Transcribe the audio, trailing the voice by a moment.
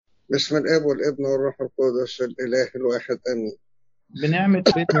باسم الاب والابن والروح القدس الاله الواحد امين. بنعمة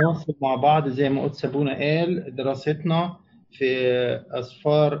بنواصل مع بعض زي ما قلت سابونا قال دراستنا في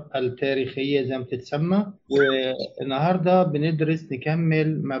أسفار التاريخية زي ما بتتسمى. والنهاردة بندرس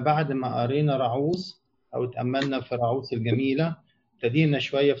نكمل ما بعد ما قرينا رعوس أو تأملنا في رعوس الجميلة. ابتدينا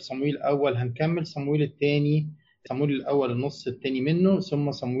شوية في صموئيل الأول، هنكمل صموئيل الثاني. صموئيل الأول النص الثاني منه،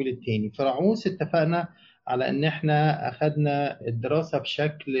 ثم صموئيل الثاني. في رعوس اتفقنا على إن إحنا أخدنا الدراسة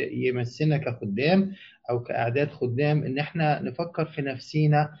بشكل يمسنا كخدام أو كأعداد خدام، إن إحنا نفكر في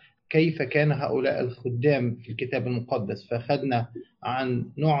نفسينا كيف كان هؤلاء الخدام في الكتاب المقدس. فأخذنا عن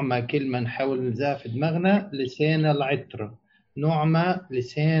نعمة كلمة نحاول نلزقها في دماغنا: لسان العطر. نعمة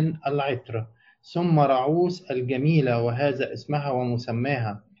لسان العطر. ثم رعوس الجميلة، وهذا اسمها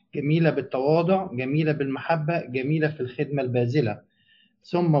ومسماها: جميلة بالتواضع، جميلة بالمحبة، جميلة في الخدمة الباذلة.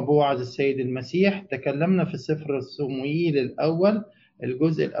 ثم بوعز السيد المسيح. تكلمنا في سفر صموئيل الأول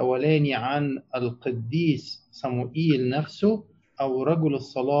الجزء الأولاني عن القديس صموئيل نفسه أو رجل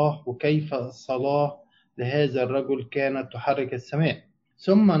الصلاح، وكيف الصلاة لهذا الرجل كانت تحرك السماء.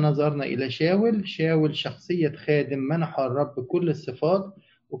 ثم نظرنا إلى شاول شخصية خادم منح الرب كل الصفات،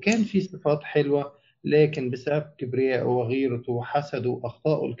 وكان في صفات حلوة، لكن بسبب كبريائه وغيرته وحسده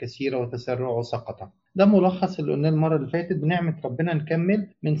وأخطائه الكثيرة وتسرعه سقط. ده ملخص اللي قلناه المرة اللي فاتت. بنعمة ربنا نكمل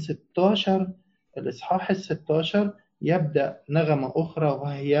من 16 الإصحاح ال 16. يبدأ نغمة أخرى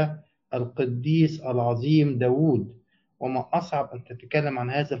وهي القديس العظيم داوود. وما أصعب أن تتكلم عن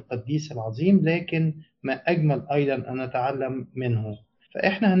هذا القديس العظيم، لكن ما أجمل أيضا أن نتعلم منه.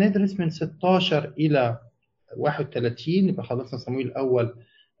 فإحنا هندرس من 16 إلى 31، يبقى خلصنا صموئيل الأول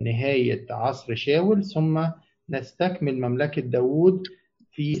نهاية عصر شاول، ثم نستكمل مملكة داوود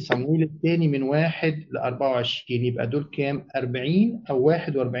في صموئيل الثاني من 1 ل 24. يبقى دول كام؟ 40 أو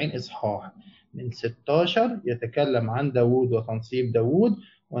 41 إصحاح. من 16 يتكلم عن داوود وتنصيب داوود،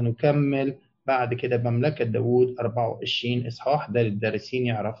 ونكمل بعد كده بمملكة داوود 24 إصحاح. ده للدارسين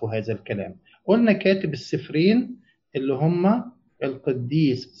يعرفوا هذا الكلام. قلنا كاتب السفرين اللي هم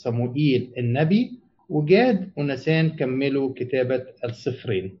القديس صموئيل النبي، وجاد ونسان كملوا كتابة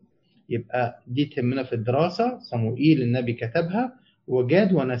السفرين. يبقى دي تهمنا في الدراسة. صموئيل النبي كتبها،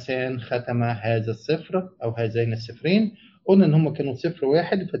 وجاد ونسان ختم هذا السفر أو هذين السفرين. قلنا إن هم كانوا سفر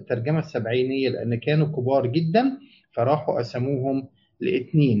واحد في الترجمة السبعينية لأن كانوا كبار جدا، فراحوا قسموهم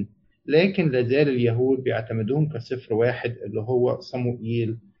لاتنين، لكن لازال اليهود بيعتمدوهم كسفر واحد اللي هو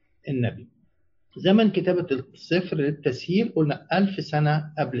صموئيل النبي. زمن كتابة السفر للتسهيل قلنا 1000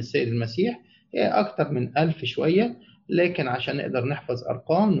 سنة قبل السيد المسيح. هي أكتر من 1000 شوية، لكن عشان نقدر نحفظ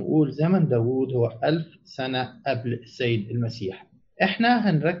أرقام نقول زمن داوود هو 1000 سنة قبل السيد المسيح. إحنا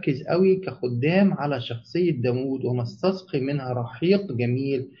هنركز قوي كخدام على شخصية داوود ونستسقي منها رحيق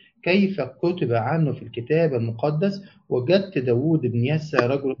جميل كيف كتب عنه في الكتاب المقدس: وجدت داوود بن يسى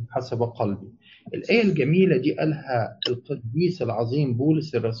رجل حسب قلبي. الآية الجميلة دي قالها القديس العظيم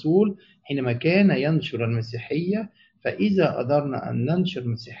بولس الرسول حينما كان ينشر المسيحية. فإذا قدرنا أن ننشر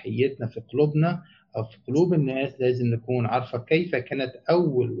مسيحيتنا في قلوبنا أو في قلوب الناس، لازم نكون عارفة كيف كانت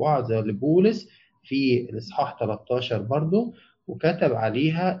أول وعظة لبولس في الإصحاح 13 برضه، وكتب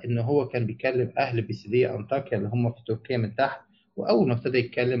عليها إن هو كان بيكلم أهل بيسيدية أنطاكيا اللي هم في تركيا من تحت. وأول ما ابتدى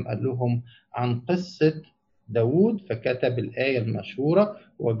يتكلم قال لهم عن قصة داود، فكتب الآية المشهورة: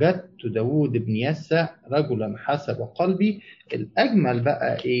 وجدت داود بن يسى رجلا حسب قلبي. الأجمل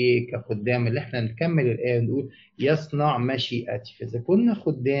بقى إيه كخدام اللي إحنا نكمل الآية ونقول يصنع مشيئتي. فإذا كنا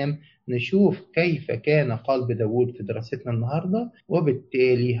خدام نشوف كيف كان قلب داود في دراستنا النهاردة،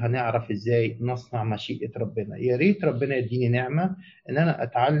 وبالتالي هنعرف إزاي نصنع مشيئة ربنا. يا ريت ربنا يديني نعمة إن أنا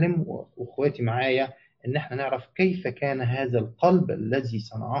أتعلم وإخواتي معايا إن إحنا نعرف كيف كان هذا القلب الذي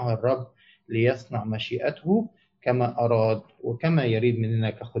صنعه الرب ليصنع مشيئته كما أراد وكما يريد مننا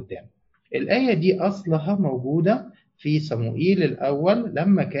كخدام. الآية دي أصلها موجودة في صموئيل الأول،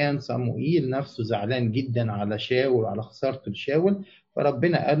 لما كان صموئيل نفسه زعلان جدا على شاول وعلى خسارته لشاول،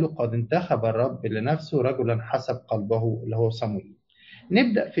 فربنا قال له: قد انتخب الرب لنفسه رجلا حسب قلبه، اللي هو صموئيل.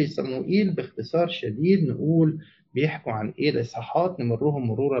 نبدأ في صموئيل باختصار شديد، نقول بيحكوا عن إيه الإصحاحات، نمرهم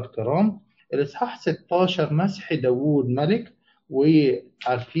مرور الكرام. الإصحاح 16 مسح داوود ملك،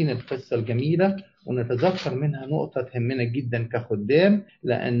 وعارفين القصة الجميلة، ونتذكر منها نقطة تهمنا جدا كخدام: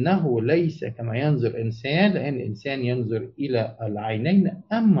 لأنه ليس كما ينظر إنسان، لأن الإنسان ينظر إلى العينين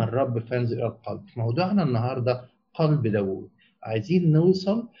أما الرب فينظر إلى القلب. موضوعنا النهاردة قلب داوود. عايزين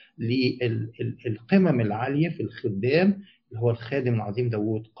نوصل للقمم العالية في الخدام اللي هو الخادم العظيم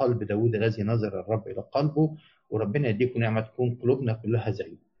داوود، قلب داوود الذي نظر الرب إلى قلبه. وربنا يديكم نعمة تكون قلوبنا كلها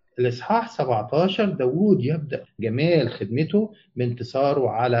زيه. الإصحاح 17 داوود يبدأ جمال خدمته بانتصاره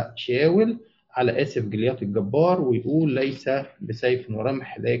على شاول على آسف جليات الجبار، ويقول ليس بسيف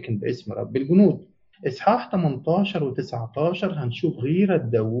ورمح لكن باسم رب الجنود. إصحاح 18 و19 هنشوف غيرة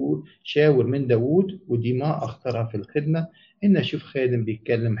داوود شاور من داوود، ودي ما أخطرها في الخدمة، إن أشوف خادم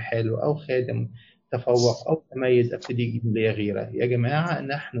بيتكلم حلو أو خادم تفوق أو تميز أبتدي يجيب لي غيرة. يا جماعة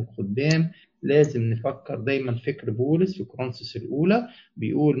نحن خدام لازم نفكر دايما فكر بولس في كورنثوس الأولى،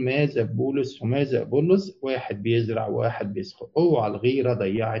 بيقول ماذا بولس وماذا بولس، واحد بيزرع وواحد بيسقط. اوعى الغيرة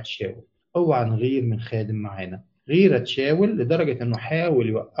ضيعت شاول، اوعى نغير من خادم معانا. غيرة شاول لدرجة انه حاول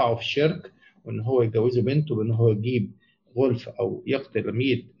يوقعه في شرك، وان هو يجوزه بنته بان هو يجيب غلف او يقتل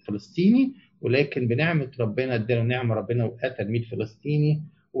 100 فلسطيني، ولكن بنعمة ربنا اداله نعمة ربنا وقتل 100 فلسطيني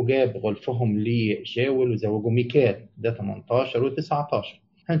وجاب غلفهم لشاول وزوجه ميكال. ده 18 و19.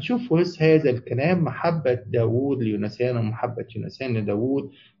 هنشوف وسط هذا الكلام محبة داوود ليونسان ومحبة يونسان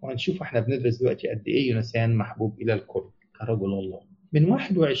لداوود، وهنشوف احنا بندرس دلوقتي قد ايه يونسان محبوب الى الكل كرجل الله. من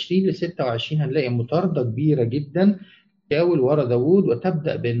 21 ل 26 هنلاقي مطاردة كبيرة جدا شاول ورا داوود،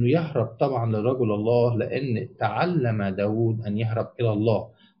 وتبدأ بأنه يهرب طبعا لرجل الله، لأن تعلم داوود أن يهرب إلى الله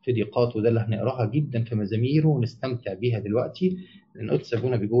في ضيقاته. ده اللي هنقراها جدا في مزاميره ونستمتع بيها دلوقتي، لأن قدس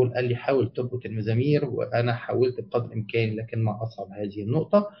أبونا بيقول قال لي حاول تضبط المزامير، وأنا حاولت بقدر إمكاني لكن ما أصعب هذه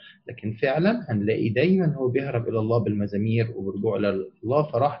النقطة. لكن فعلا هنلاقي دايما هو بيهرب إلى الله بالمزامير وبرجوع إلى الله.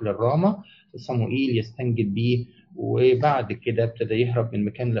 فراح للرامة صموئيل يستنجد بيه، وبعد كده ابتدى يهرب من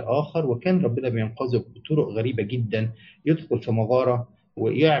مكان لآخر، وكان ربنا بينقذه بطرق غريبة جدا. يدخل في مغارة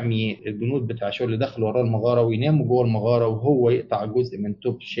ويعمي الجنود بتاع شاول اللي دخلوا وراه المغارة ويناموا جوه المغارة، وهو يقطع جزء من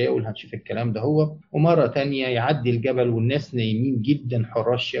توب شاول. هنشوف الكلام ده هو. ومرة تانية يعدي الجبل والناس نايمين جدا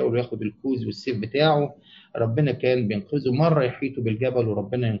حراس شاول، وياخد الكوز والسيف بتاعه. ربنا كان بينقذه. مرة يحيطوا بالجبل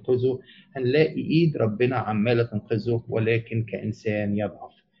وربنا ينقذه. هنلاقي ايد ربنا عمالة تنقذه، ولكن كإنسان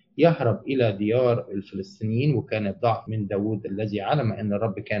يضعف يهرب إلى ديار الفلسطينيين. وكان الضعف من داود الذي علم أن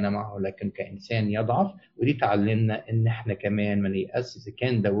الرب كان معه، لكن كإنسان يضعف. ودي تعلمنا أن احنا كمان من يأسس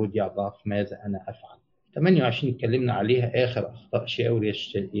كان داود يضعف ماذا أنا أفعل. 28 اتكلمنا عليها آخر أخطاء شاول،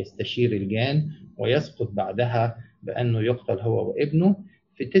 يستشير الجان ويسقط بعدها بأنه يقتل هو وابنه.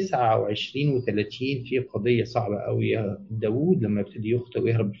 في 29 و30 في قضية صعبة قوي. داود لما يبتدي يخطئ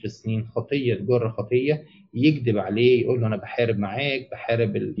ويهرب في السنين، خطية تجر خطية، يكذب عليه يقول له أنا بحارب معاك،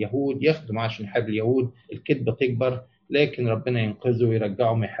 بحارب اليهود، ياخده معاه عشان يحارب اليهود. الكذبة تكبر، لكن ربنا ينقذه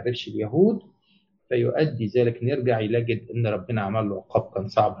ويرجعه ما يحاربش اليهود. فيؤدي ذلك نرجع يجد ان ربنا عمل له عقاب كان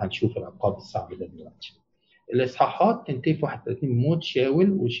صعب. هنشوف العقاب الصعب ده دلوقتي. الاصحاحات تنتهي في 31 موت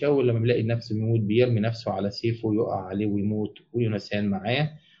شاول، وشاول لما بيلاقي نفسه يموت بيرمي نفسه على سيفه ويقع عليه ويموت، ويونسان معاه.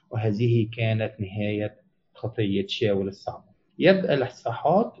 وهذه كانت نهاية خطية شاول الصعبة. يبقى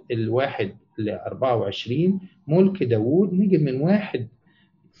الاصحاحات 1 ل 24 ملك داوود. نيجي من 1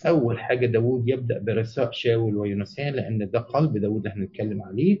 أول حاجة داوود يبدأ برثاء شاول ويونسان، لأن ده قلب داوود اللي هنتكلم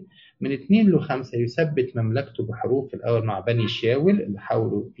عليه. من 2 ل5 يثبت مملكته بحروب، الأول مع بني شاول اللي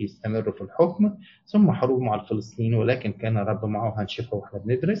حاولوا يستمروا في الحكم، ثم حروب مع الفلسطينيين، ولكن كان الرب معه. هنشوفها واحنا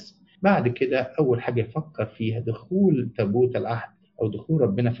بندرس. بعد كده أول حاجة يفكر فيها دخول تابوت العهد أو دخول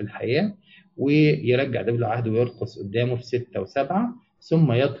ربنا في الحياة، ويرجع داوود العهد ويرقص قدامه في 6 و7.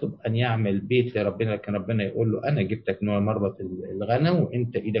 ثم يطلب أن يعمل بيت لربنا، لكن ربنا يقول له أنا جبتك من مربط الغنم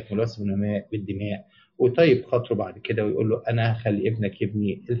وأنت إيدك ملوثة بالدماء. وطيب خاطره بعد كده ويقول له أنا هخلي ابنك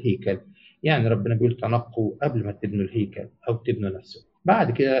يبني الهيكل. يعني ربنا بيقول تنقوا قبل ما تبنوا الهيكل أو تبنوا نفسه.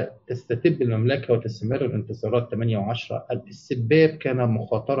 بعد كده تستتب المملكة وتستمر الانتصارات. 8 و10. السباب كان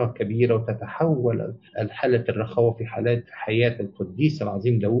مخاطرة كبيرة، وتتحول حالة الرخاوة في حالات حياة القديس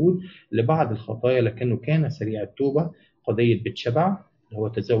العظيم داود لبعض الخطايا، لكنه كان سريع التوبة. قضية بتشبع، هو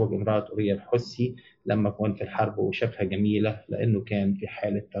تزوج امرأة أوريا الحسي لما كان في الحرب وشافها جميلة، لأنه كان في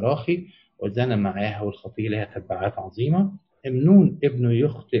حالة تراخي وزنى معاها، والخطية لها تبعات عظيمة. امنون ابنه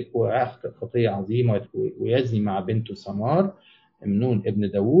يخطئ ويخطئ خطية عظيمة ويزني مع بنته سمار، امنون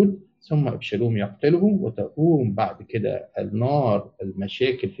ابن داود. ثم ابشالوم يقتله، وتقوم بعد كده النار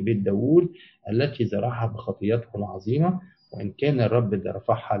المشاكل في بيت داود التي زرعها بخطيته العظيمة، وإن كان الرب اللي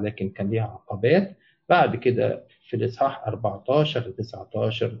رفعها لكن كان ليها عقبات. بعد كده في الإصحاح 14 ل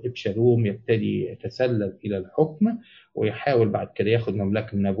 19 ابشالوم يبتدي يتسلل إلى الحكم، ويحاول بعد كده ياخد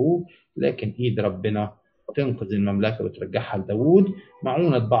مملكة من أبوه، لكن إيد ربنا تنقذ المملكة وترجعها لداود.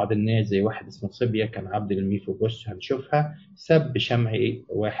 معونة بعض الناس زي واحد اسمه صبية كان عبد للميفوبوش، هنشوفها. سب شمعي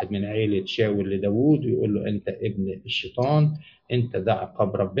واحد من عيلة شاول لداود ويقول له أنت ابن الشيطان، أنت ده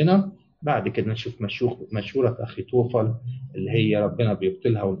عقاب ربنا. بعد كده نشوف مشورة أخي توفل اللي هي ربنا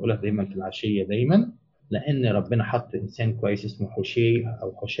بيبطلها، ونقولها دايما في العشية دايما، لأن ربنا حط إنسان كويس اسمه حشي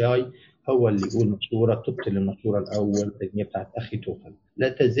أو حشاي هو اللي يقول مشورة تبطل المشورة الأول اللي هي بتاعت أخي توفل. لا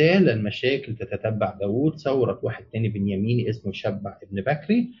تزال المشاكل تتتبع داود. ثورة واحد تاني بنياميني اسمه شبع ابن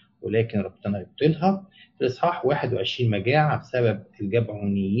بكري، ولكن ربنا يبطلها. في الإصحاح 21 مجاعة بسبب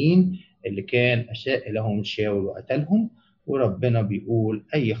الجبعونيين اللي كان أساء لهم شاول وقتلهم، وربنا بيقول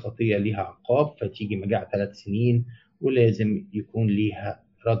أي خطية ليها عقاب، فتيجي مجاعة 3 سنين ولازم يكون ليها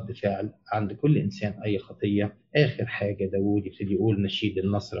رد فعل عند كل إنسان أي خطية. آخر حاجة داود يبتدي يقول نشيد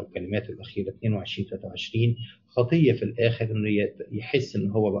النصر وكلماته الأخيرة 22-23. خطية في الآخر إنه يحس إن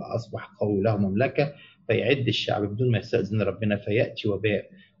هو بقى أصبح قوي له مملكة، فيعد الشعب بدون ما يستأذن ربنا فيأتي وباء.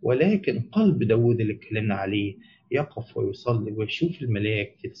 ولكن قلب داود اللي اتكلمنا عليه يقف ويصلي ويشوف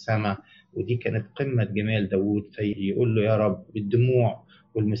الملاك في السماء، ودي كانت قمة جمال داود. فيقول له يا رب بالدموع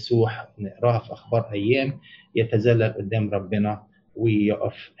والمسوح، نقراها في أخبار أيام، يتذلل قدام ربنا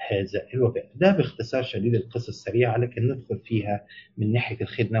ويقف هذا الوباء. ده باختصار شديد القصة السريعة، لكن ندخل فيها من ناحية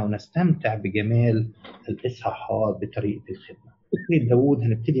الخدمة ونستمتع بجمال الإصحاحات بطريقة الخدمة. داود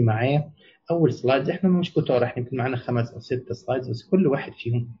هنبتدي معاه أول سلايدز، إحنا مش كتار، إحنا يمكن معانا 5 أو 6 سلايدز، بس كل واحد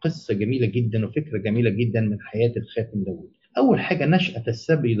فيهم قصة جميلة جدا وفكرة جميلة جدا من حياة الخاتم داود. أول حاجة نشأة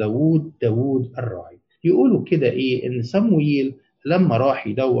السبي داود الراعي. يقولوا كده إيه، إن صموئيل لما راح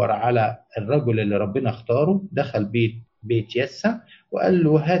يدور على الرجل اللي ربنا اختاره دخل بيت يسى وقال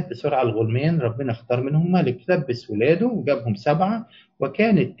له هات بسرعة الغلمان ربنا اختار منهم ملك. لبس ولاده وجابهم 7،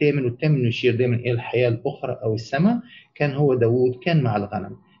 وكان الثامن، والثامن يشير دايما إلى الحياة الأخرى أو السماء، كان هو داود، كان مع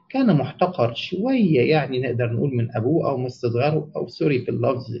الغنم. كان محتقر شوية، يعني نقدر نقول من أبوه أو مستصغره، أو سوري في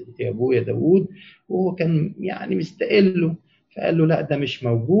اللفظ يا أبويا داود، وهو كان يعني مستقله. فقال له لا ده مش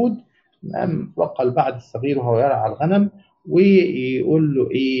موجود. قام وقع البعد الصغير وهو يرعى الغنم، ويقول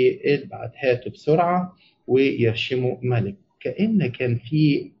له إيه، ابعت هاته بسرعة ويرشمه ملك. كان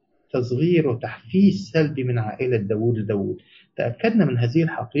في تصغير وتحفيز سلبي من عائلة داود لداود. تأكدنا من هذه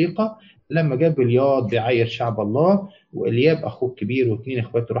الحقيقة لما جاب الياض بيعير شعب الله، والياب اخوه الكبير واثنين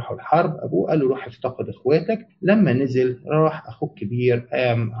اخواته راحوا الحرب. ابوه قال له روح افتقد اخواتك. لما نزل راح اخوه الكبير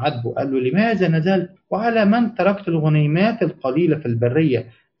قام عاتبه قال له لماذا نزلت وعلى من تركت الغنيمات القليله في البريه؟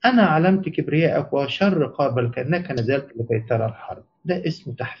 انا علمت كبريائك وشر قابل كانك نزلت لكي ترى الحرب. ده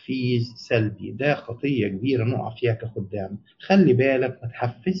اسمه تحفيز سلبي، ده خطيه كبيره نقع فيها كخدام. خلي بالك ما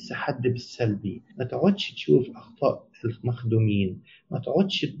تحفزش حد بالسلبي، ما تقعدش تشوف اخطاء المخدومين، ما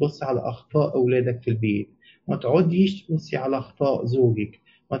تقعدش تبص على اخطاء اولادك في البيت، ما تقعديش تبصي على أخطاء زوجك،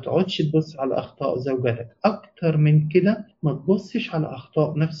 ما تقعدش تبص على أخطاء زوجتك. أكتر من كده ما تبصش على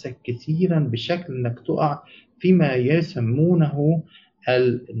أخطاء نفسك كثيرا بشكل أنك تقع فيما يسمونه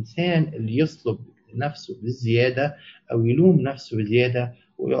الإنسان اللي يصلب نفسه بالزيادة أو يلوم نفسه بزيادة،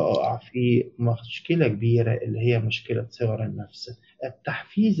 ويقع في مشكلة كبيرة اللي هي مشكلة صغر النفس.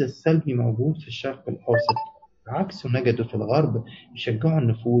 التحفيز السلبي موجود في الشرق الأوسط، عكسه نجده في الغرب، يشجعوا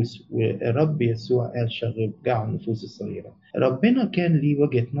النفوس. والرب يسوع قال شجعوا النفوس الصغيرة. ربنا كان ليه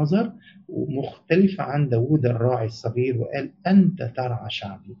وجهة نظر ومختلفة عن داود الراعي الصغير، وقال أنت ترعى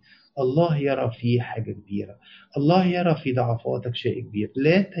شعبي. الله يرى فيه حاجة كبيرة، الله يرى في ضعفاتك شيء كبير.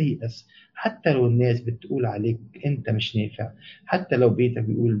 لا تيأس، حتى لو الناس بتقول عليك أنت مش نافع، حتى لو بيتك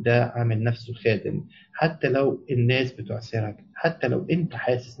بيقول ده عامل نفسه خادم، حتى لو الناس بتعسرك، حتى لو أنت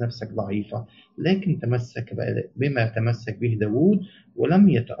حاسس نفسك ضعيفة، لكن تمسك بما تمسك به داود، ولم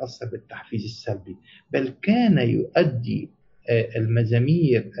يتأثر بالتحفيز السلبي، بل كان يؤدي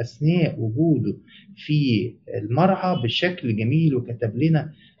المزامير أثناء وجوده في المرعى بشكل جميل، وكتب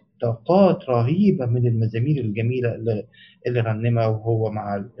لنا طاقات رهيبة من المزامير الجميلة اللي غنمها وهو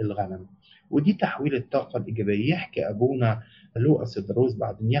مع الغنم. ودي تحويل الطاقة الإيجابية. يحكي أبونا لوقا سيدروس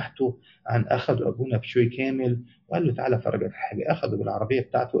بعد نياحته عن أخذوا أبونا بشوي كامل وقال له تعالى فرجك حاجة. أخذوا بالعربية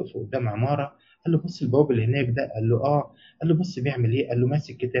بتاعته وقفوا قدام عمارة، قال له بص البواب اللي هناك ده، قال له قال له بص بيعمل ايه؟ قال له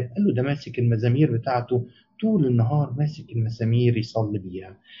ماسك كتاب. قال له ده ماسك المزامير بتاعته طول النهار، ماسك المزامير يصلي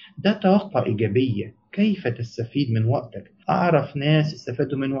بيها. ده طاقة إيجابية. كيف تستفيد من وقتك؟ أعرف ناس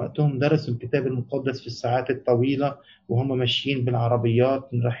استفادوا من وقتهم، درسوا الكتاب المقدس في الساعات الطويلة وهم ماشيين بالعربيات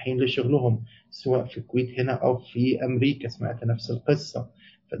رايحين لشغلهم، سواء في الكويت هنا أو في أمريكا، سمعت نفس القصة.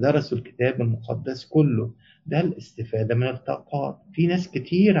 فدرسوا الكتاب المقدس كله. ده الاستفادة من الطاقات. في ناس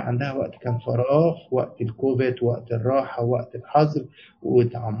كتير عندها وقت كان فراغ، وقت الكوفيد، وقت الراحة، وقت الحظر،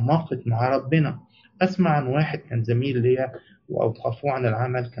 وتعمقت مع ربنا. أسمع عن واحد كان زميل ليا وأوقفوه عن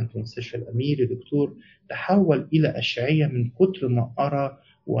العمل، كان في مستشفى الأميري، دكتور تحول إلى أشعية من كتر ما قرأ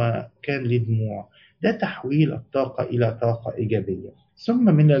وكان له دموع. ده تحويل الطاقة إلى طاقة إيجابية. ثم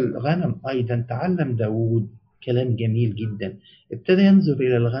من الغنم أيضا تعلم داود كلام جميل جدا، ابتدى ينظر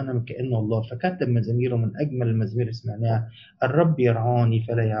إلى الغنم كأنه الله، فكتب مزاميره من أجمل المزامير سمعناها: الرب يرعاني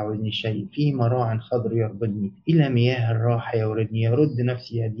فلا يعوزني شيء، في مراع خضر يربدني، إلى مياه الراحة يوردني، يرد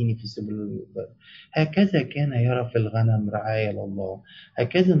نفسي يهديني في سبل البر. هكذا كان يرى في الغنم رعاية لله.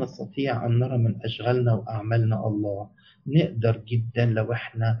 هكذا نستطيع أن نرى من أشغالنا وأعمالنا الله. نقدر جدا لو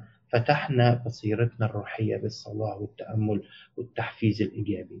احنا فتحنا بصيرتنا الروحية بالصلاة والتأمل والتحفيز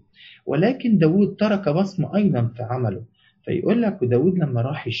الإيجابي. ولكن داود ترك بصمة أيضا في عمله. فيقول لك داود لما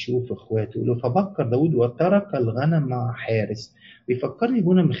راح يشوف إخواته يقول له فبكر داود وترك الغنم مع حارس. بيفكرني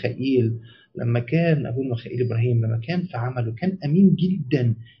أبونا ميخائيل لما كان أبونا ميخائيل إبراهيم لما كان في عمله كان أمين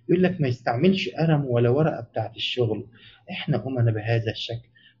جدا. يقول لك ما يستعملش قلم ولا ورقة بتاعت الشغل. إحنا أمنا بهذا الشكل.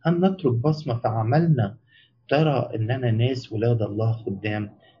 هل نترك بصمة في عملنا ترى إننا ناس ولاد الله خدام؟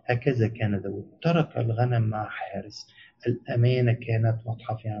 هكذا كان داود ترك الغنم مع حارس. الأمانة كانت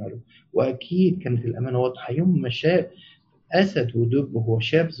واضحة في عمله، وأكيد كانت الأمانة واضحة يوم ما شاف أسد ودب وهو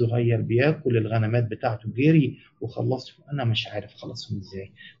شاب صغير بياكل الغنمات بتاعته جري وخلصهم. أنا مش عارف خلصهم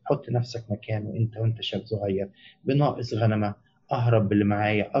إزاي. حط نفسك مكانه أنت وأنت شاب صغير بناقص غنمة، أهرب باللي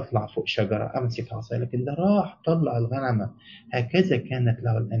معايا، أطلع فوق شجرة أمسك عصاية، لكن ده راح طلع الغنمة. هكذا كانت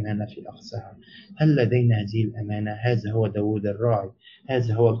له الأمانة في أقصاها. هل لدينا هذه الأمانة؟ هذا هو داود الراعي،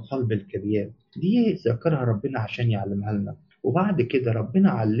 هذا هو القلب الكبير. دي ذكرها ربنا عشان يعلمها لنا، وبعد كده ربنا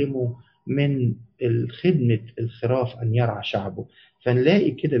علمه من خدمة الخراف أن يرعى شعبه.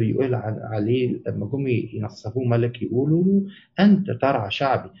 فنلاقي كده بيقول عليه لما جم ينصبوه ملك يقولوا له أنت ترعى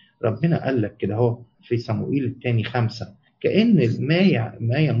شعبي. ربنا قال لك كده هو في صموئيل الثاني 5. كأن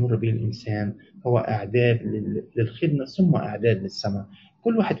ما يمر به الإنسان هو إعداد للخدمة ثم إعداد للسماء.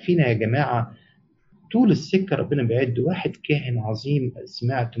 كل واحد فينا يا جماعة طول السكة ربنا بيعد. واحد كاهن عظيم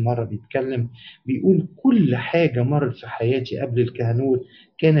سمعت مرة بيتكلم بيقول كل حاجة مرت في حياتي قبل الكهنوت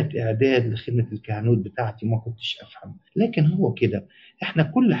كانت إعداد لخدمة الكهنوت بتاعتي، ما كنتش أفهم. لكن هو كده إحنا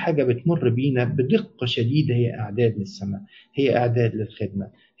كل حاجة بتمر بينا بدقة شديدة هي إعداد للسماء، هي إعداد للخدمة،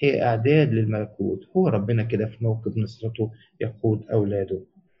 هي إعداد للملكوت. هو ربنا كده في موكب نصرته يقود أولاده.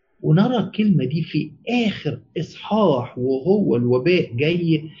 ونرى الكلمة دي في آخر إصحاح وهو الوباء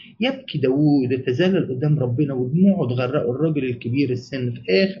جاي. يبكي داوود يتذلل قدام ربنا ودموعه تغرقه. الراجل الكبير السن في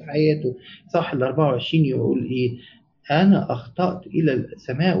آخر حياته صح ال 24 يقول إيه؟ أنا أخطأت إلى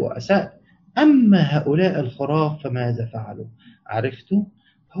السماء وأسأت، أما هؤلاء الخراف فماذا فعلوا؟ عرفتوا؟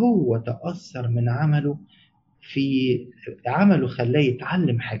 هو تأثر من عمله. في عمله خلاه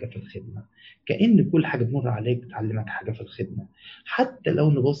يتعلم حاجة في الخدمة. كأن كل حاجة تمر عليك بتعلمك حاجة في الخدمة. حتى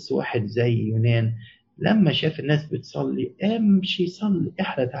لو نبص واحد زي يونان لما شاف الناس بتصلي امشي صلي.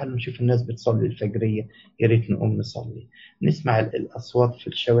 احنا تعالوا نشوف الناس بتصلي الفجرية، يا ريت نقوم نصلي. نسمع الأصوات في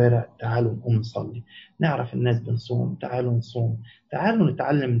الشوارع، تعالوا نقوم نصلي. نعرف الناس بنصوم، تعالوا نصوم. تعالوا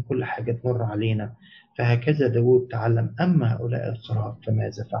نتعلم من كل حاجة تمر علينا. فهكذا داود تعلم. أما هؤلاء الخراف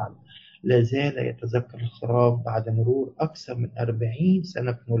فماذا فعلوا؟ لا زال يتذكر الخراف بعد مرور أكثر من 40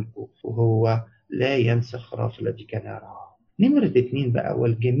 سنة في ملكه، وهو لا ينسى الخراف الذي كان يرعاه. نمرة 2 بقى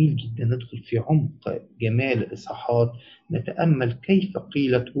والجميل جدا ندخل في عمق جمال الإصحاحات. نتأمل كيف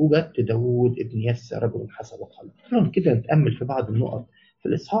قيلت وجدت داود ابن يسى رجل حسب قلبه. خلونا كده نتأمل في بعض النقط في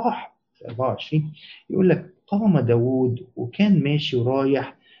الإصحاح في 24. يقول لك قام داود وكان ماشي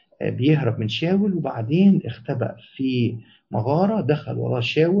ورايح بيهرب من شاول، وبعدين اختبأ في مغارة. دخل وراه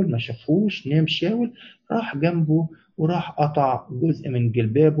شاول ما شافوش، نام شاول راح جنبه وراح قطع جزء من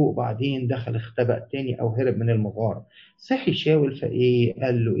جلبابه، وبعدين دخل اختبأ تاني أو هرب من المغارة. صحي شاول فإيه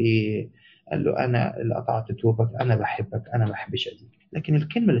قال له إيه؟ قال له أنا اللي قطعت توبك، أنا بحبك، أنا ما بحبش أذيك. لكن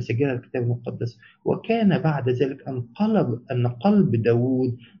الكلمة اللي سجلها الكتاب المقدس وكان بعد ذلك أن قلب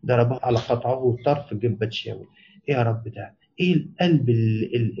داود ضربه على قطعه طرف جبة شاول. إيه يا رب ده؟ ايه القلب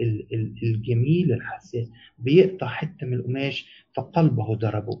الجميل الحساس بيقطع حته من القماش فقلبه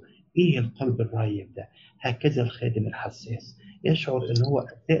ضربه. ايه القلب الرهيب ده؟ هكذا الخادم الحساس يشعر ان هو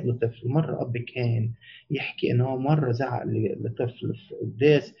اساء لطفل. مره اب كان يحكي ان هو مره زعق لطفل في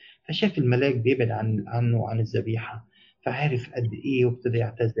قداس، فشاف الملاك بيبعد عنه عن الذبيحه، فعرف قد ايه وابتدى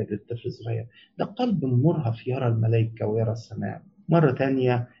يعتذر للطفل الصغير. ده قلب مرهف يرى الملائكه ويرى السماء. مره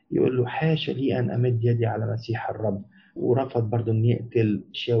تانية يقول له حاشا لي ان امد يدي على مسيح الرب. ورفض برضه ان يقتل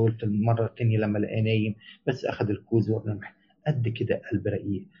شاول في المره الثانيه لما لقاه نايم، بس اخذ الكوز والرمح. قد كده قلب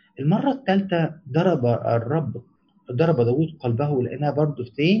رقيق. المره الثالثه ضرب داود قلبه، لقيناها برضه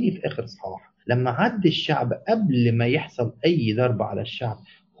في تاني في اخر اصحاح لما عد الشعب. قبل ما يحصل اي ضربه على الشعب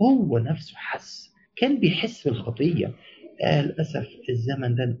هو نفسه حس، كان بيحس بالخطيه. للاسف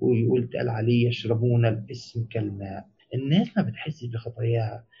الزمن ده يقول تقال عليه يشربون الاسم كالماء. الناس ما بتحسش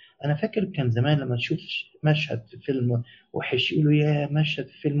بخطاياها. انا فاكر كان زمان لما تشوف مشهد في فيلم وحش يقولوا يا مشهد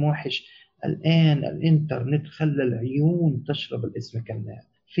في فيلم وحش. الان الانترنت خلى العيون تشرب الاسم كالماء.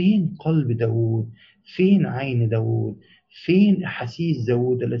 فين قلب داود؟ فين عين داود؟ فين احاسيس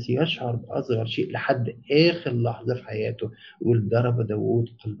داود التي يشعر باصغر شيء لحد اخر لحظه في حياته؟ يقول ضرب داود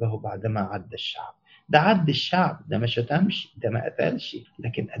قلبه بعدما عد الشعب. ده عد الشعب، ده ما شتمش، ده ما قتلش،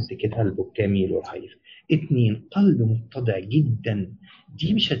 لكن قد كده قلبه جميل ورهيف. اتنين، قلب متضع جدا.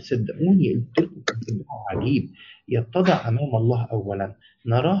 دي مش هتصدقوني، قلت لكم كان قلبها عجيب. يتضع امام الله اولا.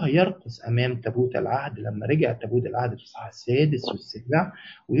 نراه يرقص امام تابوت العهد. لما رجع تابوت العهد في الصحاح السادس والسابع،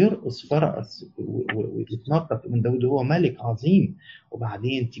 ويرقص فرقص ويتنطط من داود، هو ملك عظيم.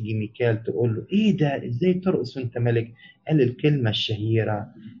 وبعدين تيجي ميكال تقول له ايه ده، ازاي ترقص وانت ملك؟ قال الكلمة الشهيرة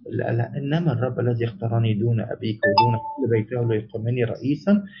اللي قالها: انما الرب الذي اختارني دون ابيك ودون كل بيته ليقيمني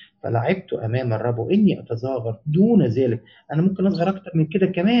رئيسا، فلعبت امام الرب واني اتظاهر دون ذلك. انا ممكن اصغر اكتر من كده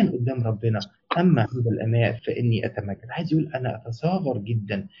كمان قدام ربنا، اما عند الاماء فاني اتمجد. عايز يقول انا اتصاغر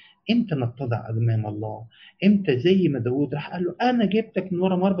جدا. امتى نتضع امام الله؟ امتى زي ما داود راح قال له انا جبتك من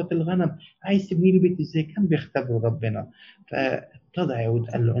ورا مربط الغنم، عايز تبني لي بيت ازاي؟ كان بيختبر ربنا. فاتضع داود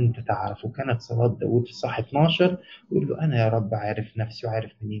قال له انت تعرف. وكانت صلاه داود في صح 12 يقول له انا يا رب عارف نفسي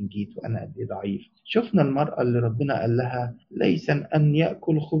وعارف منين جيت وانا قد ايه ضعيف. شفنا المراه اللي ربنا قال لها ليس ان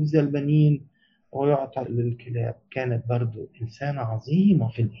ياكل خبز البنين ويعطى للكلاب، كانت برضو إنسانة عظيمة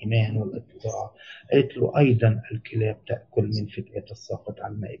في الإيمان والاتضاع. قالت له أيضا الكلاب تأكل من فتية الساقط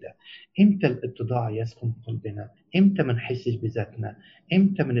على المائدة. إمتى الاتضاع يسكن قلبنا؟ إمتى ما نحسش بذاتنا؟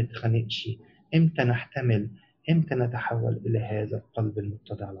 إمتى ما نتخانقش؟ إمتى نحتمل؟ إمتى نتحول إلى هذا القلب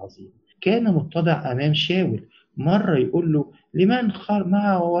المتضع العظيم؟ كان متضع أمام شاول. مرة يقول له لمن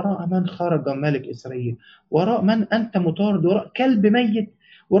مع وراء من خرج ملك إسرائيل؟ وراء من أنت مطارد؟ وراء كلب ميت؟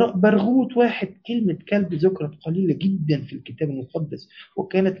 وراء برغوت واحد. كلمة كلب ذكرت قليلة جدا في الكتاب المقدس،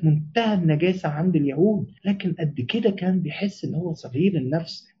 وكانت منتهى النجاسة عند اليهود، لكن قد كده كان بيحس ان هو صغير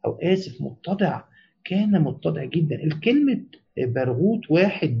النفس، او اسف متضع. كان متضع جدا. الكلمة برغوت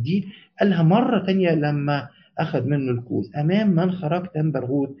واحد دي قالها مرة تانية لما أخذ منه الكوز: أمام من خرجت من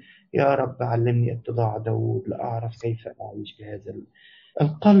برغوت؟ يا رب علمني اتضاع داود لأعرف كيف أعيش بهذا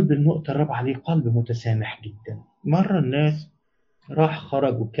القلب. النقطة الرابعة عليه قلب متسامح جدا. مرة الناس راح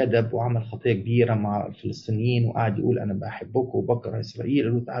خرج وكذب وعمل خطية كبيرة مع الفلسطينيين، وقعد يقول أنا بحبكم وبكره إسرائيل،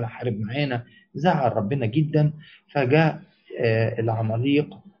 قالوا تعالى حارب معانا. زعل ربنا جدا. فجاء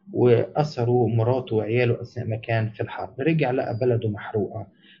العماليق وأسروا مراته وعياله أثناء ما كان في الحرب. رجع لقى بلده محروقة،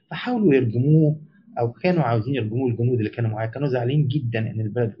 فحاولوا يرجموه، أو كانوا عاوزين يرجموه. الجنود اللي كانوا معاه كانوا زعلانين جدا إن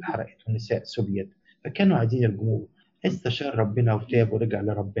البلد اتحرقت والنساء سبيت، فكانوا عايزين يرجموه. استشار ربنا وتاب ورجع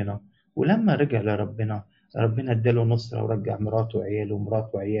لربنا. ولما رجع لربنا، ربنا اداله نصرة ورجع مراته وعياله ومراته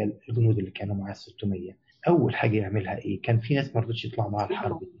وعيال الجنود اللي كانوا معاه 600. أول حاجة يعملها إيه؟ كان في ناس ما رضتش يطلعوا معاه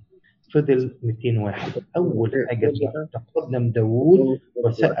الحرب دي، فضل 200 واحد. أول حاجة تقدم داوود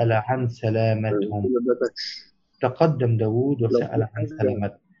وسأل عن سلامتهم. تقدم داوود وسأل عن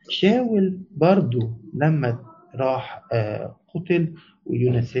سلامته. شاول برضو لما راح قتل،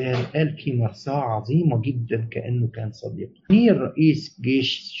 ويونسان قال في مرصاة عظيمة جدا كأنه كان صديق. مين رئيس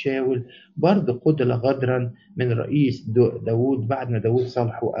جيش شاول؟ برضو قتل غدرا من رئيس داوود. بعد ما داوود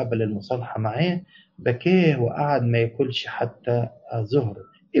صالحه وقبل المصالحة معاه، بكاه وقعد ما ياكلش حتى ظهر.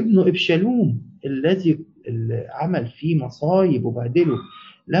 ابنه إبشالوم اللي عمل فيه مصايب وبهدله،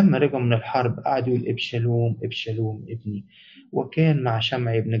 لما رجع من الحرب قعد يقول إبشالوم إبشالوم ابني. وكان مع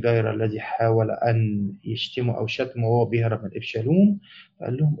شمعي بن جيرة الذي حاول أن يشتمه أو شتمه وهو بيهرب من إبشالوم،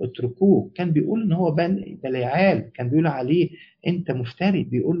 فقال لهم اتركوه. كان بيقول إن هو بليعال، كان بيقول عليه أنت مفتري،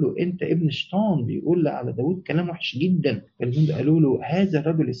 بيقول له أنت ابن شيطان، بيقول على داود كلام وحش جدا. فالجند قالوا له هذا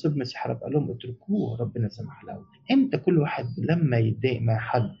الرجل يصيب مسيح رب، قال لهم اتركوه ربنا سمح له. أنت كل واحد لما يتضايق مع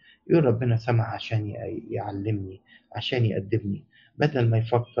حد يقول ربنا سمح عشان يعلمني، عشان يأدبني، بدل ما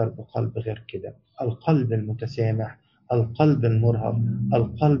يفكر بقلب غير كده. القلب المتسامح، القلب المرهف،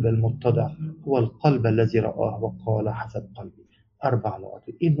 القلب المتضع، هو القلب الذي رآه وقال حسب قلبي. 4 نقط.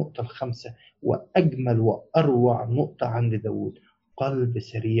 إيه النقطة الخامسة وأجمل وأروع نقطة عند داود؟ قلب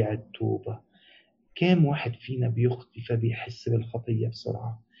سريع التوبة. كام واحد فينا بيخطي فبيحس بالخطية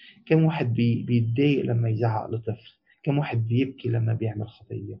بسرعة؟ كام واحد بيتضايق لما يزعق لطفل؟ كام واحد بيبكي لما بيعمل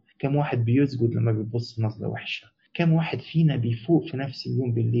خطية؟ كام واحد بيسجد لما بيبص نظرة وحشة؟ كم واحد فينا بيفوق في نفس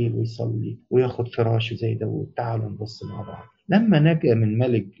اليوم بالليل ويصلي وياخد فراشه زي داود؟ تعالوا نبص مع بعض. لما نجا من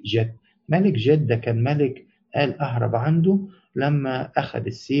ملك جد ده كان ملك قال أهرب عنده، لما أخذ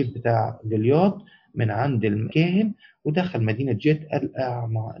السيف بتاع جلياد من عند الكاهن ودخل مدينة جد، قال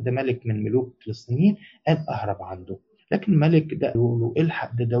ده ملك من ملوك فلسطين، قال أهرب عنده. لكن الملك ده قالوا له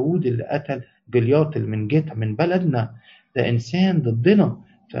الحق، ده داود اللي قتل جلياد من جد من بلدنا، ده إنسان ضدنا.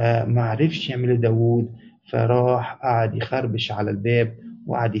 فما عرفش يعمل داود، فراح قعد يخربش على الباب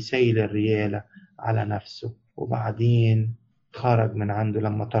وقعد يسيل الريالة على نفسه. وبعدين خرج من عنده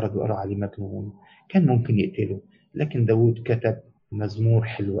لما طرد وقالوا عليه مجنون. كان ممكن يقتله، لكن داود كتب مزمور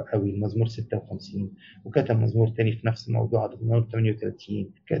حلو قوي، المزمور 56. وكتب مزمور تاني في نفس الموضوع، مزمور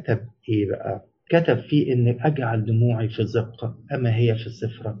 38. كتب ايه بقى؟ كتب فيه إن أجعل دموعي في زقة أما هي في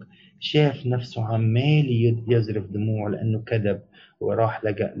صفرك. شاف نفسه عمال يذرف دموع لأنه كذب وراح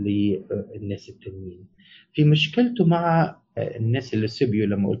لجأ للناس التانيين. في مشكلته مع الناس اللي سبيوا،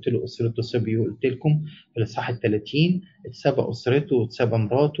 لما قلت له أسرته سبيوا، قلت لكم في الإصحاح 30 اتسبى أسرته واتسبى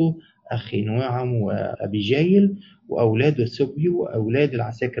مراته أخي نوعم وأبيجايل، وأولاده سبيوا، وأولاد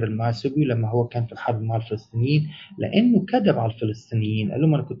العساكر اللي معاه سبيوا لما هو كان في الحرب مع الفلسطينيين، لأنه كذب على الفلسطينيين. قال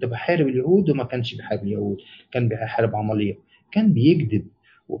لهم أنا كنت بحارب اليهود، وما كانش بيحارب اليهود، كان بيحارب عماليق، كان بيكذب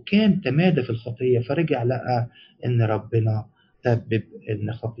وكان تمادى في الخطية. فرجع لقى إن ربنا سبب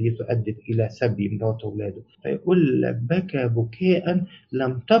إن خطيته أدت إلى سبي مراته وأولاده. فيقول لك بكى بكاء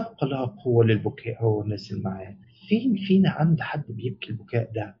لم تبق له قوة للبكاء هو والناس اللي معاه. فين فينا عند حد بيبكي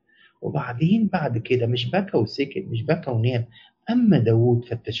البكاء ده؟ وبعدين بعد كده مش بكى وسكت، مش بكى ونام. أما داود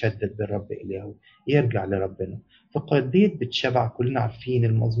فتشدد بالرب إلهه، يرجع لربنا. فقضية بتشبع، كلنا عارفين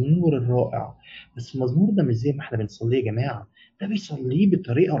المزمور الرائع، بس المزمور ده مش زي ما احنا بنصليه يا جماعة، ده بيصليه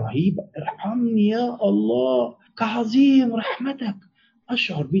بطريقة رهيبة. ارحمني يا الله كعظيم رحمتك.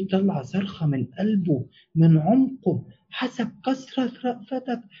 أشعر بيه طلع صرخة من قلبه، من عمقه، حسب كثرة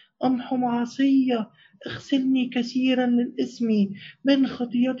رأفتك أمحو معصية، اغسلني كثيرا من اسمي، من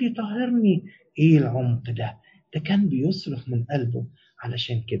خطيتي طهرني. ايه العمق ده؟ ده كان بيصرخ من قلبه.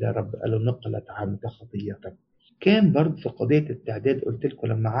 علشان كده رب قال له نقلت عنك خطيتك. كان برضه في قضية التعداد، قلت لكم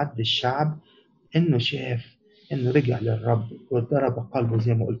لما عد الشعب انه شاف انه رجع للرب وضرب قلبه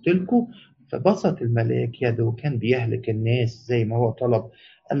زي ما قلت لكم، فبسط الملاك يده وكان بيهلك الناس زي ما هو طلب.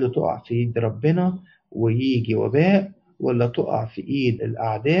 قال له تقع في ايد ربنا ويجي وباء، ولا تقع في ايد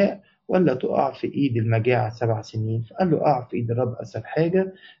الاعداء، ولا تقع في ايد المجاعة 7 سنين؟ فقال له اقع في ايد الرب اسهل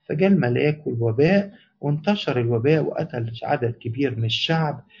حاجة. فجاء الملاك والوباء وانتشر الوباء وقتل عدد كبير من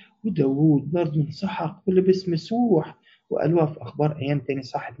الشعب. وداود برضه انسحق ولبس مسوح، وقالوها في أخبار أيام تاني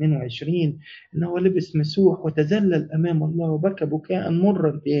صح 22 إن هو لبس مسوح وتذلل أمام الله وبكى بكاء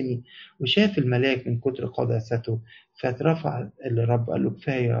مرا تاني، وشاف الملاك من كتر قداسته. فاترفع الرب قال له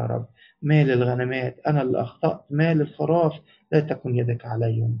كفاية يا رب، مال الغنمات أنا اللي أخطأت، مال الخراف لا تكن يدك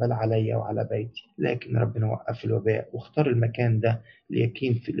عليهم بل علي وعلى بيتي. لكن ربنا وقف الوباء واختار المكان ده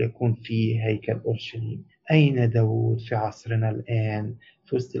ليكون فيه هيكل أورشليم. أين داود في عصرنا الآن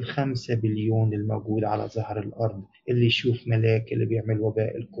في وسط ال5 بليون الموجود على ظهر الأرض، اللي يشوف ملاك اللي بيعمل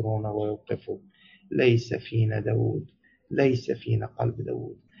وباء الكورونا ويوقفه؟ ليس فينا داود، ليس فينا قلب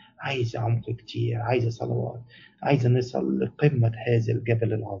داود. عايزة عمق كتير، عايزة صلوات، عايزة نصل لقمة هذا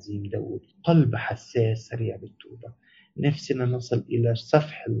الجبل العظيم داود. قلب حساس سريع بالتوبة. نفسنا نصل إلى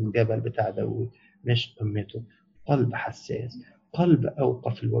سفح الجبل بتاع داود مش قمته. قلب حساس، قلب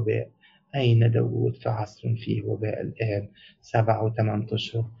أوقف الوباء. أين داود في عصر فيه وباء الآن 7 و8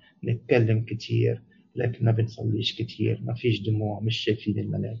 أشهر؟ نتكلم كتير لكن ما بنصليش كتير، ما فيش دموع، مش شايفين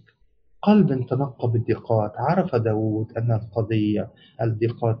الملاك. قلب تنقى بالضيقات. عرف داود أن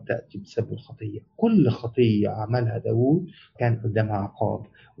الضيقات تأتي بسبب الخطية. كل خطية عملها داود كان قدامها عقاب.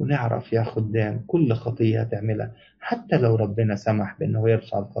 ونعرف يا خدام كل خطية تعملها حتى لو ربنا سمح بأنه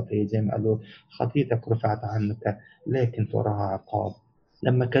يرفع الخطية زي ما قالوا خطيتك رفعت عنك لكن وراها عقاب.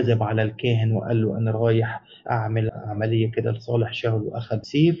 لما كذب على الكاهن وقال له أنا رايح أعمل عملية كده لصالح شاول، وأخذ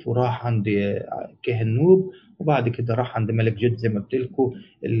سيف وراح عند كاهن نوب، وبعد كده راح عند ملك جد زي ما قلت لكم.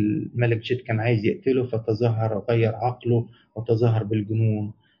 الملك جد كان عايز يقتله فتظاهر غير عقله وتظاهر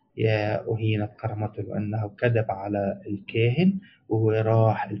بالجنون. يا أهينت كرامته لأنه كذب على الكاهن، وهو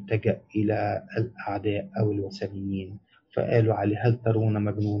راح التجأ إلى الأعداء أو الوثنيين، فقالوا عليه هل ترون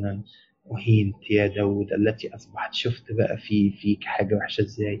مجنونا؟ أهينت يا داود التي أصبحت. شفت بقى فيك حاجة وحشة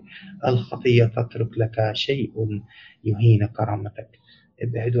إزاي؟ الخطية تترك لك شيء يهين كرامتك.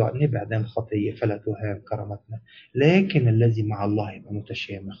 نبعد عن الخطية فلا تهان كرامتنا. لكن الذي مع الله يبقى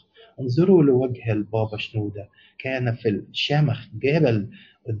متشامخ. انظروا لوجه البابا شنودة، كان في الشامخ جبل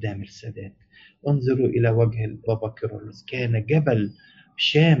قدام السادات. انظروا إلى وجه البابا كيرلس، كان جبل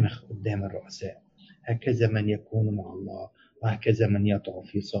شامخ قدام الرؤساء. هكذا من يكون مع الله، وهكذا من يطع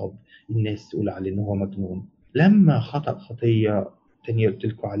في صاب الناس تقول عليه إنه هو مجنون. لما خطأ خطية تانية قلت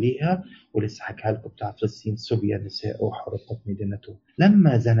لكم عليها ولسه حكيها لكم بتاع فلسطين، سبي نساء وحرقت مدينته.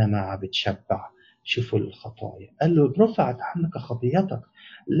 لما زنى مع بتشبع، شوفوا الخطايا، قال له رفعت عنك خطيتك،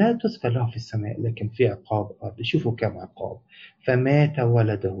 لا تذكر له في السماء لكن في عقاب أرض. شوفوا كم عقاب. فمات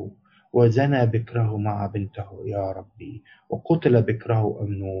ولده وزنى بكره مع بنته يا ربي، وقتل بكره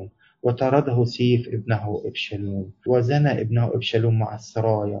أمنون، وطرده سيف ابنه إبشالوم، وزنى ابنه إبشالوم مع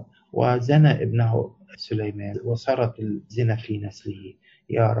السرايا، وزنى ابنه سليمان، وصارت الزنا في نسله.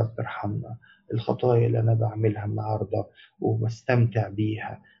 يا رب ارحمنا. الخطايا اللي أنا بعملها النهاردة وبستمتع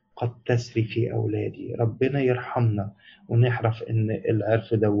بيها، قد تسري في أولادي. ربنا يرحمنا ونعرف إن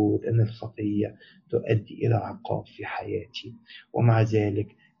العرف داود إن الخطية تؤدي إلى عقاب في حياتي، ومع ذلك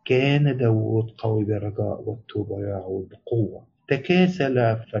كان داود قوي بالرجاء والتوبة يعود بقوة.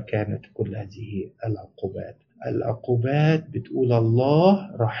 تكاسل فكانت كل هذه العقوبات بتقول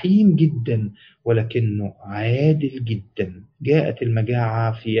الله رحيم جدا ولكنه عادل جدا. جاءت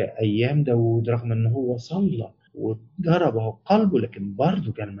المجاعة في أيام داود رغم أنه هو صلى وضربه قلبه، لكن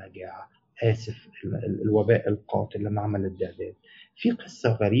برضه كان مجاعة. الوباء القاتل لما عمل الدعداد. في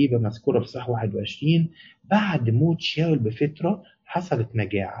قصة غريبة مذكورة في صح 21 بعد موت شاول بفترة حصلت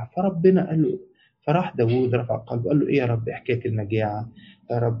مجاعة، فربنا قال له، فراح داود رفع قلبه قال له إيه يا رب حكاية المجاعة؟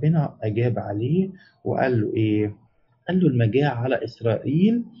 فربنا أجاب عليه وقال له إيه؟ قال له المجاعة على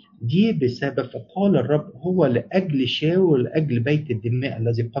إسرائيل دي بسبب، فقال الرب هو لأجل شاول لأجل بيت الدماء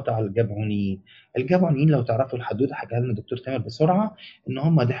الذي قطع الجبعونيين. الجبعونيين لو تعرفوا الحدوثة حكاها لنا الدكتور تامر بسرعة، إن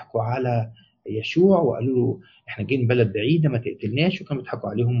هم ضحكوا على يشوع وقالوا له احنا جايين بلد بعيده ما تقتلناش، وكانوا بيضحكوا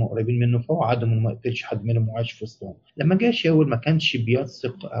عليهم هم قريبين منه، فوعدهم انه ما يقتلش حد منهم وعاش في وسطهم. لما جاء شاول ما كانش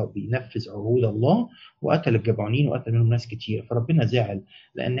بيثق او بينفذ عهود الله وقتل الجبعونيين وقتل منهم ناس كتير، فربنا زعل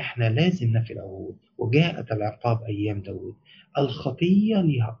لان احنا لازم نفي العهود. وجاءت العقاب ايام داود. الخطيه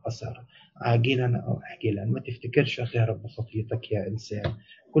ليها اثر عاجلا او اجلا. ما تفتكرش يا رب خطيتك يا انسان،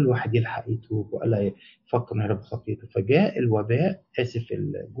 كل واحد يلحق يتوب ولا يفكر يا رب خطيته. فجاء الوباء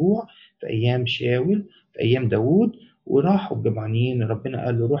الجوع في ايام شاول في ايام داود، وراحوا الجبعانيين ربنا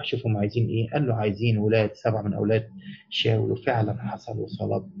قال له روح شوفهم عايزين ايه. قال له عايزين ولاد 7 من اولاد شاول، وفعلا حصل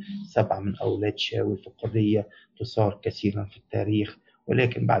وصلب 7 من اولاد شاول في قضيه تثار كثيرا في التاريخ.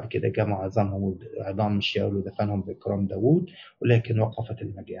 ولكن بعد كده جمعوا عظامهم وعظام شاول ودفنهم بإكرام داود. ولكن وقفت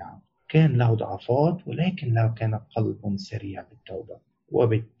المجاعة. كان له ضعفات ولكن له كان قلب سريع بالتوبة.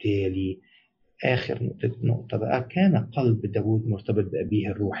 وبالتالي آخر نقطة بقى، كان قلب داود مرتبط بأبيه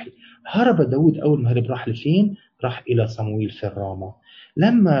الروحي. هرب داود أول ما هرب راح لفين؟ راح إلى صموئيل في الرامة.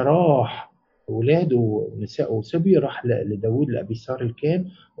 لما راح أولاده ونساء وصبي راح لداود لأبي سار الكان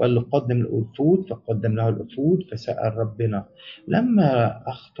وقال له قدم الأفود، فقدم له الأفود فسأل ربنا. لما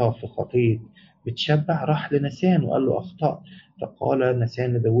أخطأ في خطية بتشبع راح لنسان وقال له أخطأت، فقال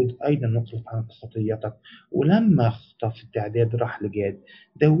نسان لداود أيضا نخلف عنك خطيتك. ولما أخطأ في التعداد راح لجاد.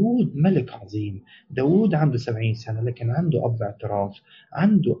 داود ملك عظيم، داود عنده 70 سنة لكن عنده أب اعتراف،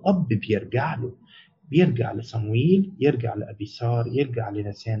 عنده أب بيرجع له، بيرجع لصموئيل، يرجع لأبيسار، يرجع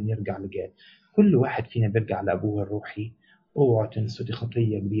لنسان، يرجع لجاد. كل واحد فينا بيرجع لأبوه الروحي. اوعوا تنسوا دي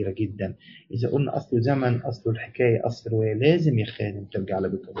خطية كبيرة جدا. إذا قلنا أصله زمن أصله الحكاية أصل رواية لازم يخادم ترجع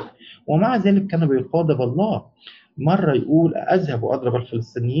لبيته. ومع ذلك كان بيقاضب الله. مرة يقول أذهب وأضرب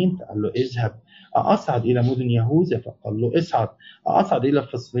الفلسطينيين، فقال له اذهب. أصعد إلى مدن يهوذا، فقال له اصعد. أصعد إلى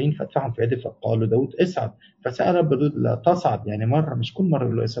الفلسطينيين فأدفعهم في يدي، فقال له داود اصعد. فسأل رب داود لا تصعد، يعني مرة مش كل مرة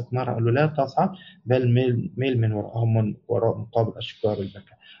يقول له اصعد، مرة قال له لا تصعد بل ميل من وراءهم من وراء مقابل أشجار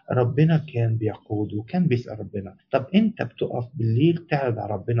البكا. ربنا كان بيقود وكان بيسأل ربنا. طب أنت بتقف بالليل تعرض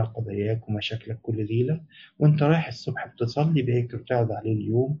على ربنا قضاياك ومشاكلك كل ليلة، وأنت رايح الصبح بتصلي باكر وتعرض عليه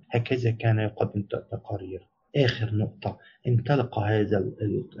اليوم. هكذا كان يقدم تقارير. آخر نقطة، امتلق هذا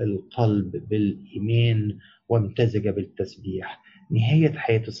القلب بالإيمان وامتزج بالتسبيح. نهاية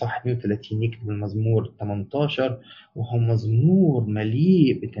حياته صح 130 يكتب المزمور 18، وهو مزمور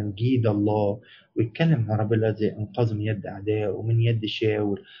مليء بتمجيد الله، ويتكلم عن رب الذي أنقذه من يد أعدائه ومن يد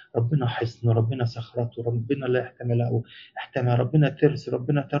شاول. ربنا حصنه، ربنا صخرته، ربنا لا احتمله احتمى، ربنا ترس،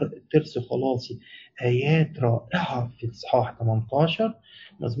 ربنا ترس خلاصي. آيات رائعة في إصحاح 18،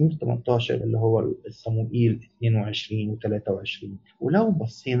 مزمور 18 اللي هو صموئيل 22 و23. ولو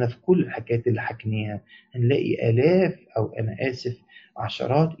بصينا في كل الحكايات اللي حكيناها هنلاقي آلاف أو أنا آسف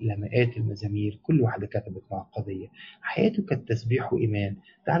عشرات إلى مئات المزامير كل واحدة كتبت مع قضية. حياته كانت تسبيح وإيمان.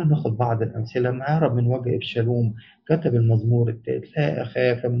 تعالوا ناخد بعض الأمثلة. ما هرب من وجه إبشالوم كتب المزمور الثالث: لا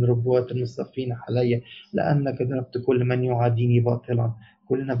أخاف من ربوات المصطفين علي لأنك ضربت كل من يعاديني باطلا.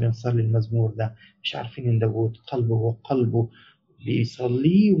 كلنا بنصلي المزمور ده مش عارفين إن داود قلبه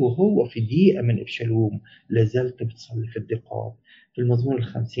بيصليه وهو في دقيقة من إبشالوم. لازلت بتصلي في الضيقات. في المزمور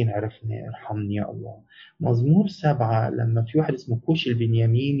 50 عرفنا ارحمني يا الله. مزمور 7 لما في واحد اسمه كوش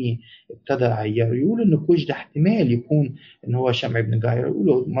البنياميني ابتدى يعير، يقول إن كوش ده احتمال يكون إن هو شمع بن جاير،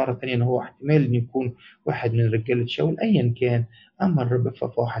 يقولوا مرة تانية إن هو احتمال إن يكون واحد من رجالة شاول. أيا كان، أما الرب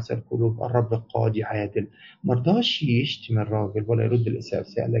ففاحص القلوب، الرب قاضي عادل. مرضاش يشتم الراجل ولا يرد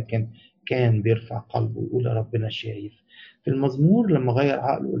الإساءة، لكن كان بيرفع قلبه ويقول ربنا شايف. في المزمور لما غير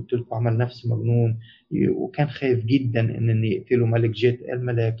عقله قلت لكم عمل نفسه مجنون، وكان خايف جدا ان يقتلوا ملك جيت، قال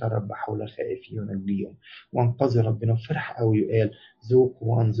ملاك الرب حول خائفين ينجيهم وانقذوا ربنا، وفرح قوي وقال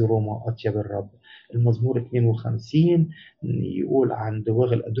ذوقوا وانظروا ما اطيب الرب. المزمور 52 يقول عن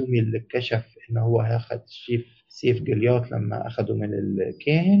دواغ الأدومي اللي كشف إن هو هياخد سيف جليات لما أخده من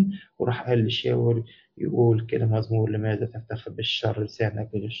الكاهن، وراح قال لشاور يقول كده مزمور لماذا تفتخر بالشر لسانك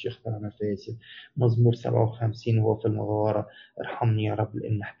بغش يختار مفاسد. مزمور 57 وهو في المغارة ارحمني يا رب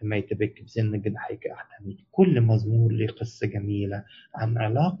لأن احتميت بك بزن جناحيك أحتمي. كل مزمور له قصة جميلة عن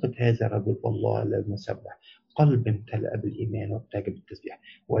علاقة هذا الرجل بالله المسبح، قلب امتلأ بالإيمان وابتهج بالتسبيح.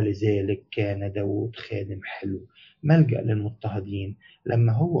 ولذلك كان داود خادم حلو، ملجأ للمضطهدين.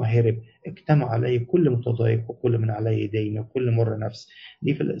 لما هو هرب اجتمع عليه كل متضايق وكل من عليه دين وكل مر نفس.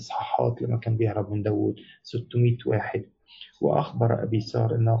 دي في الإصحاحات لما كان بيهرب من داود 600 واحد. وأخبر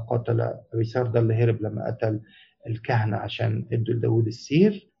أبيثار أنه قتل أبيثار، ده اللي هرب لما قتل الكهنة عشان ادوا لداود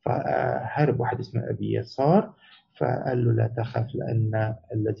السيف. فهرب واحد اسمه أبيثار، فقال له لا تخف لأن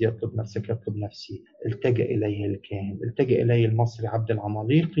الذي يطلب نفسك يطلب نفسي. التجأ إليه الكاهن، التجأ إليه المصري عبد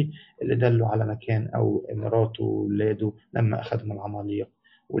العماليقي اللي دله على مكان أو مراته وولاده لما أخذوا من العماليق.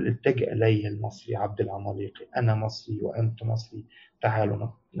 واللي التجأ إليه المصري عبد العماليقي، أنا مصري وأنت مصري، تعالوا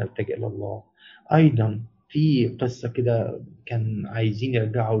نلتجئ إلى الله. أيضا في قصة كده كان عايزين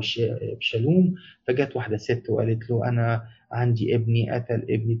يرجعوا بشالوم، فجت واحدة ست وقالت له أنا عندي ابني قتل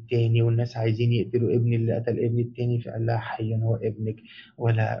ابني التاني والناس عايزين يقتلوا ابني اللي قتل ابني التاني، فقال لها حي هو ابنك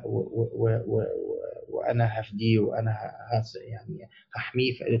ولا وأنا هفديه وأنا يعني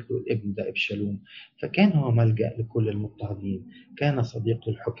هحميه. فقالت له الابن ده ابشالوم. فكان هو ملجأ لكل المضطهدين، كان صديق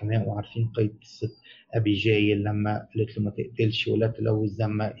للحكماء. وعارفين قصة أبي جايل لما قالت له ما تقتلش ولا تلوث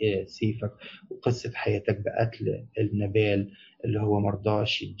دم سيفك، وقصة حياتك بقتل النبال اللي هو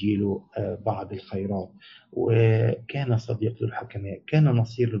مرضاش يديله بعض الخيرات. وكان صديق للحكماء، كان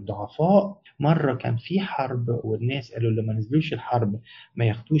نصير للضعفاء. مرة كان في حرب والناس قالوا لما نزلوش الحرب ما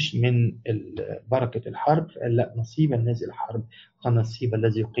ياخدوش من بركة الحرب، فقال لا، نصيب النازل الحرب كنصيب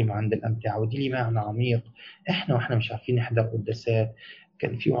الذي يقيم عند الأمتعة. ودي ليه معنى عميق. واحنا مش عارفين نحضر قداسات.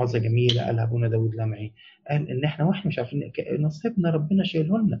 كان في وعظة جميلة قالها أبونا داود لمعي، قال إن إحنا وإحنا مش عارفين نصيبنا ربنا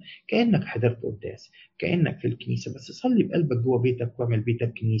شايله لنا. كأنك حضرت قداس، كأنك في الكنيسة، بس صلي بقلبك جوه بيتك واعمل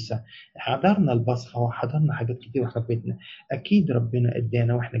بيتك كنيسة. حضرنا البصخة وحضرنا حاجات كتير واحنا في بيتنا، أكيد ربنا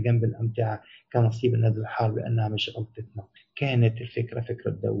إدانا واحنا جنب الأمتعة كنصيب النادي الحرب لأنها مش غلطتنا. كانت الفكرة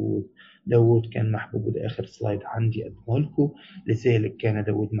فكرة داود. داود كان محبوب، وده آخر سلايد عندي أقدمه لكم. لذلك كان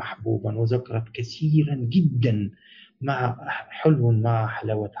داود محبوبا وذكرت كثيرا جدا مع حلو مع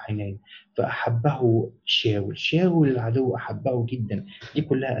حلاوة عينين. فأحبه شاول العدو أحبه جدا، دي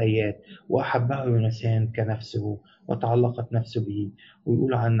كلها آيات. وأحبه يونسان كنفسه وتعلقت نفسه به.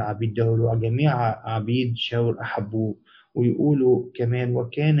 ويقول عن عبيد داود وجميع عبيد شاول أحبوه. ويقولوا كمان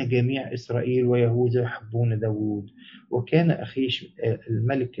وكان جميع إسرائيل ويهوذا يحبون داود. وكان أخيش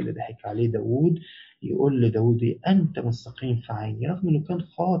الملك اللي ضحك عليه داود يقول لداود أنت مستقيم في عيني، رغم أنه كان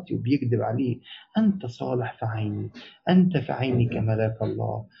خاطئ وبيكذب عليه. أنت صالح في عيني، أنت في عيني كملاك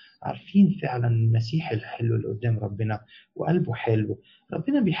الله. عارفين فعلا المسيح الحلو اللي قدام ربنا وقلبه حلو،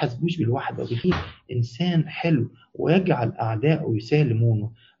 ربنا بيحاسبوش بالوحدة، وفيه إنسان حلو ويجعل أعداءه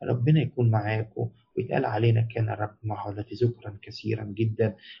يسالمونه. ربنا يكون معاكم ويتقال علينا كان الرب معه، التي ذكرا كثيرا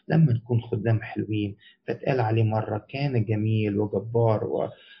جدا لما نكون خدام حلوين. فتقال عليه مرة كان جميل وجبار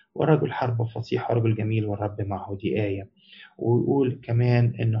ورجل حرب فصيح ورجل جميل والرب معه، دي آية. ويقول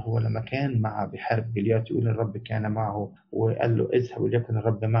كمان إن هو لما كان مع بحارب جليات يقول الرب كان معه وقال له اذهب وليكن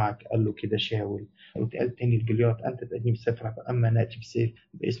الرب معك، قال له كده شاول. واتقال تاني لجليات أنت تأتيني بسفرك أما نأتي بسيف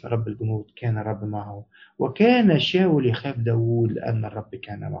باسم رب الجنود، كان الرب معه. وكان شاول يخاف داوود لأن الرب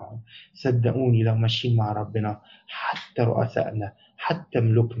كان معه. صدقوني لو ماشيين مع ربنا حتى رؤسائنا حتى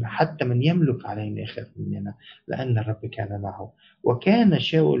ملوكنا حتى من يملك علينا يخاف مننا لأن الرب كان معه. وكان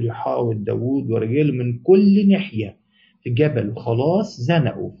شاول يحاول داوود ورجال من كل ناحية في جبل، وخلاص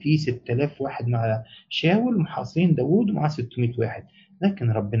زنقوا في 6000 واحد مع شاول محاصرين داوود ومعاه 600 واحد،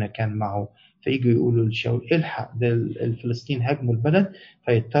 لكن ربنا كان معه. فيجوا يقولوا لشاول الحق ده الفلسطين هاجموا البلد،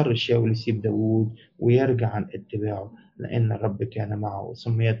 فيضطر شاول يسيب داوود ويرجع عن اتباعه لأن الرب كان معه.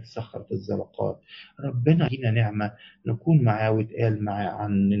 وسميت صخرة الزلقات. ربنا يدينا نعمة نكون معاه ويتقال معاه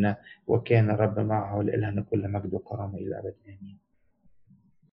عننا وكان الرب معه، لإلهنا كل مجد وكرامة إلى أبد آمين.